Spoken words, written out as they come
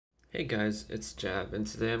Hey guys, it's Jab, and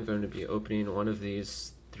today I'm going to be opening one of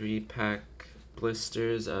these 3-pack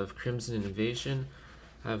blisters of Crimson Invasion.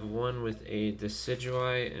 I have one with a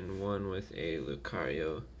Decidueye and one with a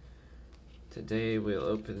Lucario. Today we'll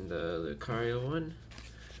open the Lucario one.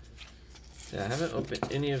 Yeah, I haven't opened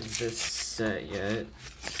any of this set yet.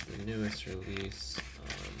 It's the newest release.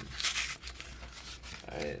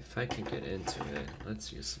 If I can get into it,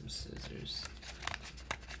 let's use some scissors.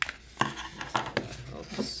 That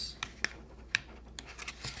helps.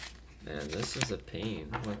 Man, this is a pain.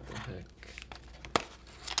 What the heck?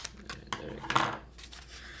 Right, there we go.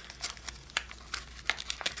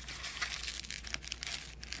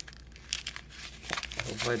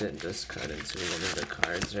 Hope I didn't just cut into one of the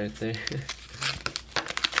cards right there.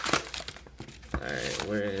 Alright,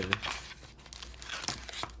 we're in.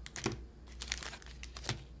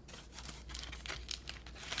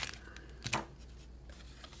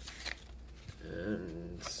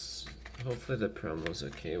 And hopefully the promo's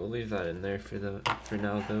okay. We'll leave that in there for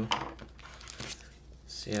now though.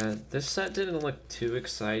 So yeah, this set didn't look too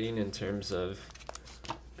exciting in terms of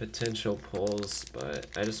potential pulls, but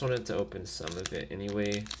I just wanted to open some of it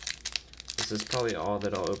anyway. This is probably all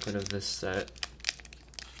that I'll open of this set.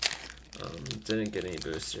 Didn't get any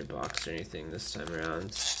booster box or anything this time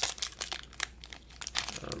around.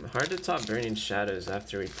 Hard to top Burning Shadows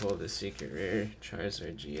after we pull the secret rare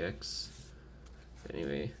Charizard GX.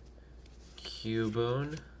 Anyway,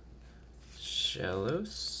 Cubone,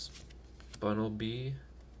 Shellos, Bunnelby,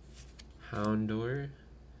 Houndour,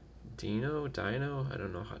 Dino, I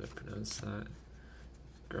don't know how to pronounce that,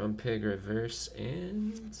 Grumpig Reverse,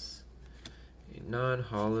 and a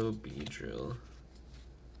non-hollow Beedrill.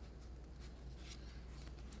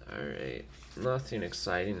 Alright, nothing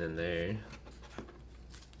exciting in there.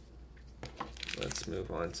 Let's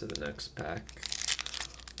move on to the next pack.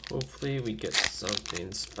 Hopefully we get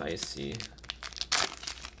something spicy.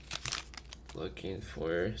 Looking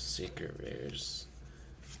for secret rares.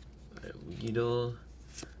 Alright, Weedle,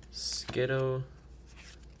 Skiddo,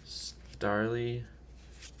 Starly,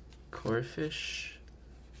 Corfish,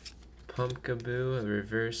 Pumpkaboo, a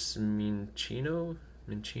reverse Minccino,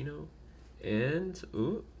 and,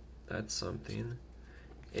 ooh, that's something,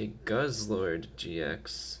 a Guzzlord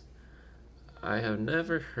GX. I have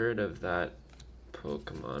never heard of that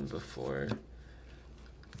Pokemon before,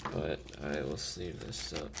 but I will sleeve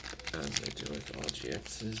this up as I do with all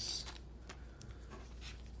GXs.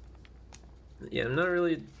 Yeah, I'm not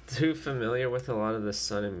really too familiar with a lot of the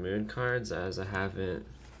Sun and Moon cards, as I haven't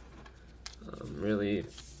really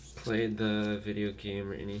played the video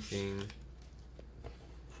game or anything.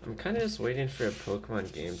 I'm kind of just waiting for a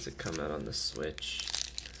Pokemon game to come out on the Switch,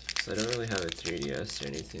 so I don't really have a 3DS or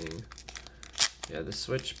anything. Yeah, the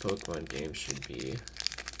Switch Pokemon game should be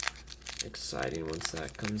exciting once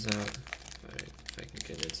that comes out. Alright, if I can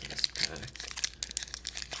get into this pack.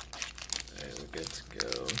 Alright, we're good to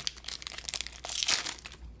go.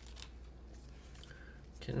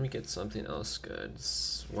 Can we get something else good?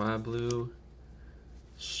 Swablu,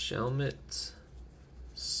 Shelmet,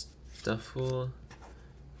 Stuffle,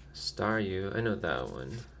 Staryu, I know that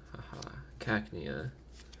one. Haha, Cacnea,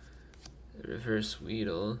 Reverse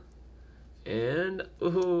Weedle, and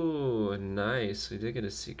ooh, nice. We did get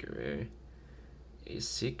a secret rare. A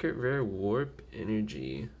secret rare Warp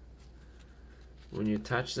Energy. When you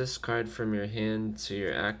attach this card from your hand to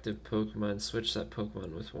your active Pokemon, switch that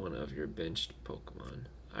Pokemon with one of your benched Pokemon.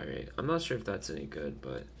 Alright, I'm not sure if that's any good,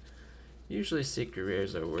 but usually secret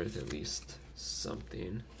rares are worth at least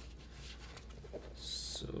something.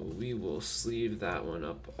 So we will sleeve that one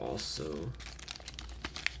up also.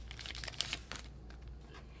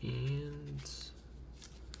 And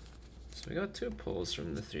so we got 2 pulls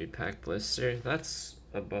from the 3-pack blister. That's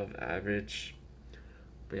above average.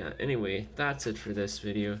 But yeah, anyway, that's it for this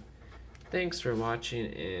video. Thanks for watching,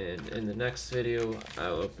 and in the next video,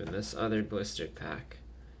 I'll open this other blister pack.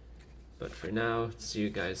 But for now, see you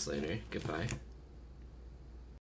guys later. Goodbye.